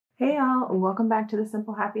Hey y'all, welcome back to the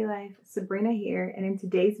Simple Happy Life. Sabrina here, and in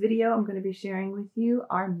today's video, I'm going to be sharing with you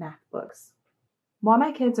our math books. While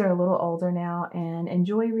my kids are a little older now and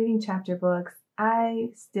enjoy reading chapter books, I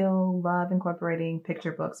still love incorporating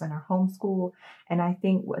picture books in our homeschool, and I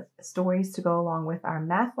think with stories to go along with our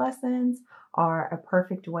math lessons are a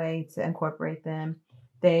perfect way to incorporate them.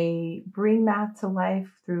 They bring math to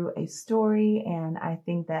life through a story, and I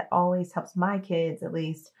think that always helps my kids, at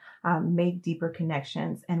least, make deeper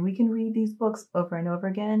connections. And we can read these books over and over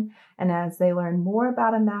again, and as they learn more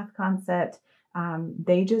about a math concept,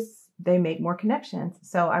 they make more connections.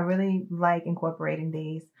 So I really like incorporating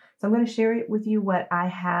these. So I'm going to share it with you what I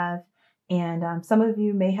have. And some of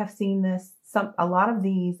you may have seen this, a lot of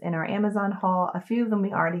these in our Amazon haul. A few of them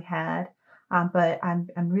we already had, but I'm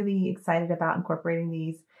really excited about incorporating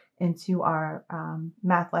these into our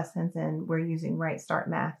math lessons, and we're using Right Start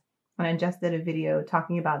Math. And I just did a video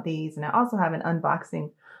talking about these, and I also have an unboxing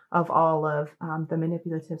of all of the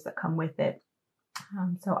manipulatives that come with it.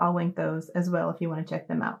 So I'll link those as well if you want to check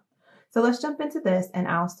them out. So let's jump into this, and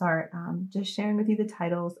I'll start just sharing with you the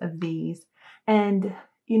titles of these. And,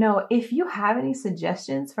 you know, if you have any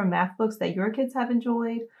suggestions for math books that your kids have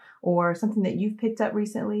enjoyed or something that you've picked up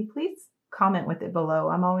recently, please comment with it below.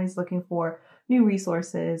 I'm always looking for new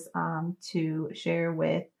resources to share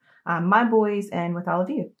with my boys and with all of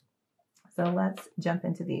you. So let's jump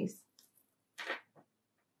into these.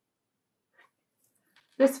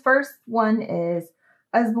 This first one is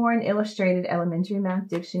Osborn Illustrated Elementary Math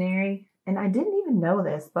Dictionary. And I didn't even know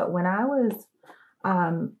this, but when I was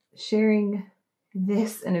sharing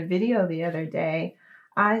this in a video the other day,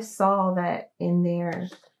 I saw that in their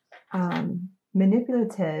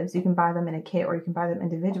manipulatives, you can buy them in a kit or you can buy them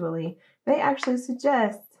individually. They actually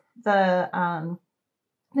suggest I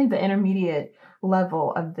think the intermediate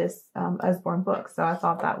level of this Osborn book. So I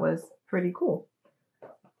thought that was pretty cool.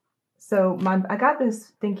 So I got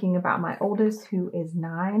this thinking about my oldest, who is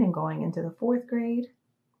 9 and going into the 4th grade.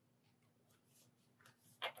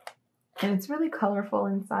 And it's really colorful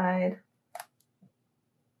inside.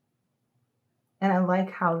 And I like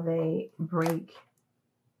how they break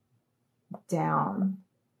down.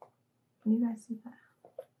 Can you guys see that?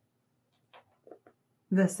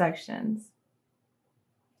 The sections.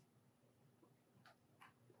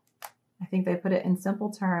 I think they put it in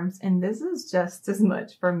simple terms, and this is just as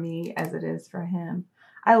much for me as it is for him.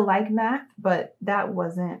 I like math, but that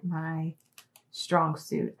wasn't my strong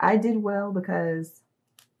suit. I did well because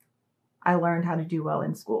I learned how to do well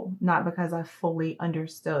in school, not because I fully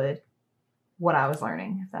understood what I was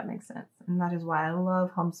learning, if that makes sense. And that is why I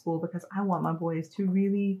love homeschool, because I want my boys to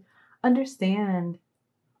really understand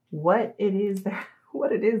what it is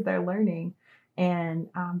they're learning and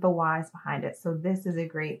the whys behind it. So this is a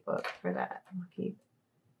great book for that. I'll keep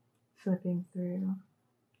flipping through.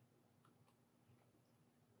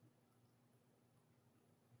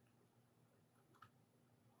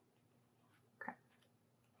 Okay.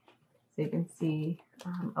 So you can see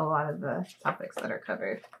a lot of the topics that are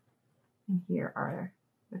covered. And here are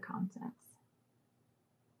the contents.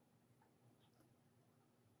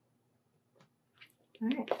 All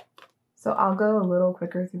right. So I'll go a little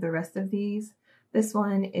quicker through the rest of these. This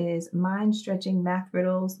one is Mind-Stretching Math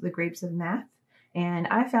Riddles, The Grapes of Math. And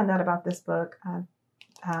I found out about this book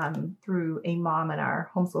through a mom in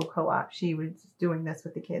our homeschool co-op. She was doing this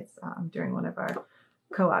with the kids during one of our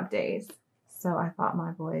co-op days. So I thought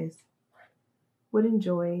my boys would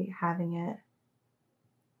enjoy having it.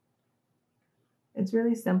 It's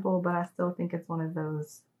really simple, but I still think it's one of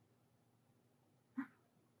those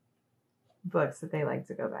books that they like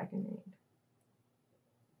to go back and read.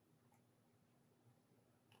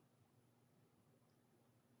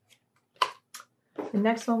 The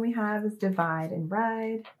next one we have is Divide and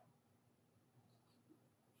Ride.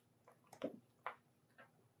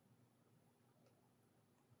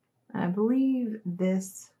 I believe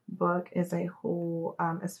this book is a whole,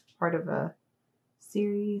 as part of a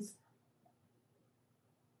series.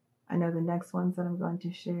 I know the next ones that I'm going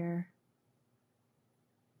to share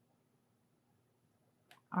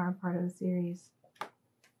are part of the series.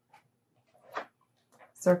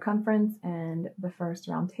 Circumference and the First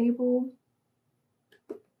Round Table.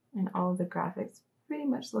 And all of the graphics pretty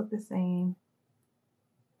much look the same.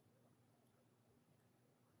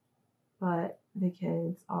 But the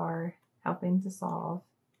kids are helping to solve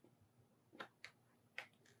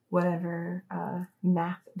whatever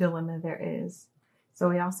math dilemma there is. So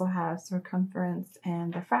we also have Circumference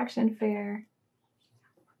and the Fraction Fair,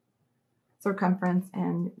 Circumference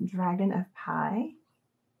and Dragon of Pi,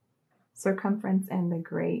 Circumference and the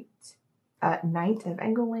Great Knight of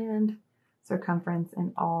Engleland, Circumference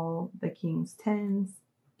and all the King's Tens,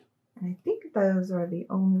 And I think those are the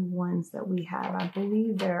only ones that we have. I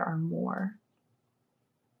believe there are more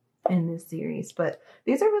in this series, but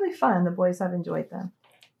these are really fun. The boys have enjoyed them.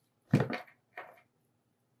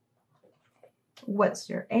 What's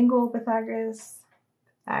your angle, Pythagoras?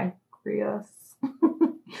 Pythagoras.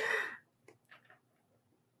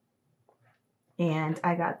 And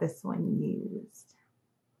I got this one used.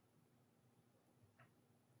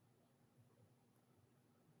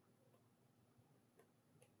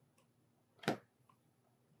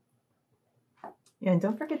 Yeah, and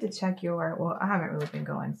don't forget to check your, well, I haven't really been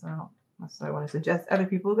going, so I don't necessarily want to suggest other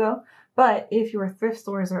people go. But if your thrift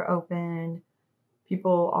stores are open,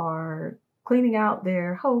 people are cleaning out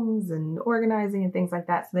their homes and organizing and things like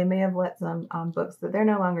that. So they may have let some books that they're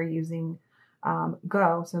no longer using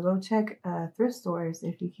go. So go check thrift stores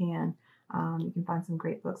if you can. You can find some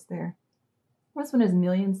great books there. This one is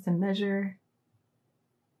Millions to Measure.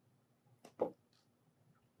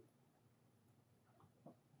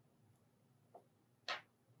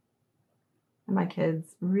 And my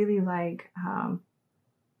kids really like kind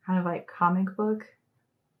of like comic book.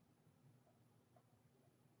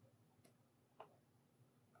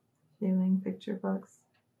 Feeling picture books.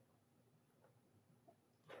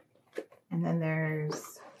 And then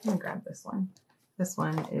there's, I'm gonna grab this one. This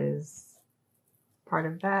one is part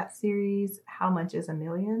of that series, How Much is a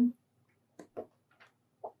Million?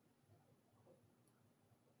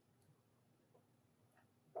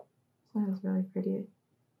 This one has really pretty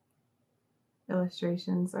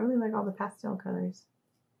illustrations. I really like all the pastel colors.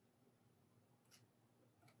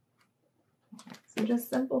 Okay, so just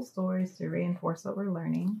simple stories to reinforce what we're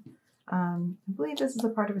learning. I believe this is a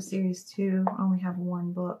part of a series too. I only have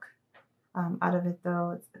one book out of it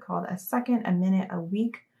though. It's called A Second, a Minute, a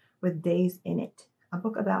Week with Days in It. A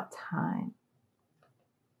book about time.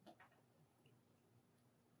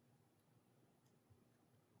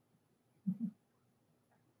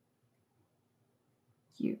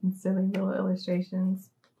 Cute and silly little illustrations.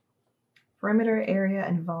 Perimeter, area,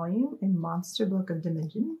 and volume in Monster Book of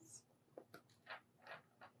Dimensions.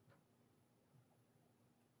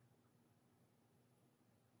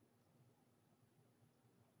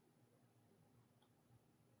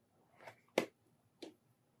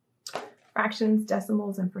 Fractions,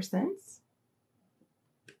 decimals, and percents.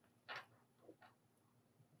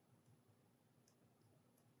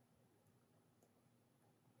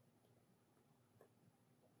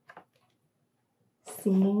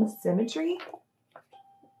 Seeing symmetry.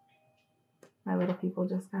 My little people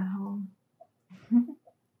just got home.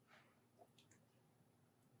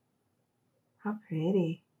 How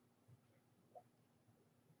pretty.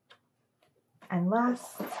 And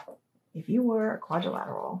last, If You Were a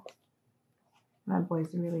Quadrilateral. My boys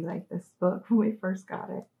really liked this book when we first got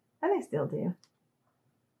it. And they still do.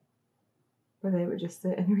 Where they would just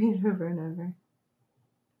sit and read it over and over.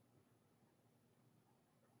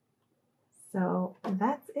 So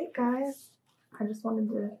that's it, guys. I just wanted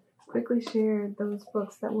to quickly share those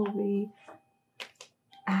books that we'll be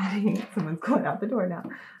adding. Someone's going out the door now.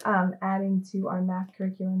 Adding to our math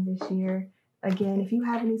curriculum this year. Again, if you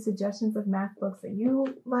have any suggestions of math books that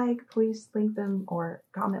you like, please link them or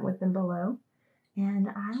comment with them below. And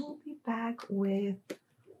I will be back with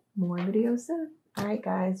more videos soon. All right,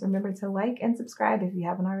 guys, remember to like and subscribe if you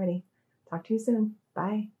haven't already. Talk to you soon.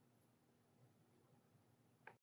 Bye.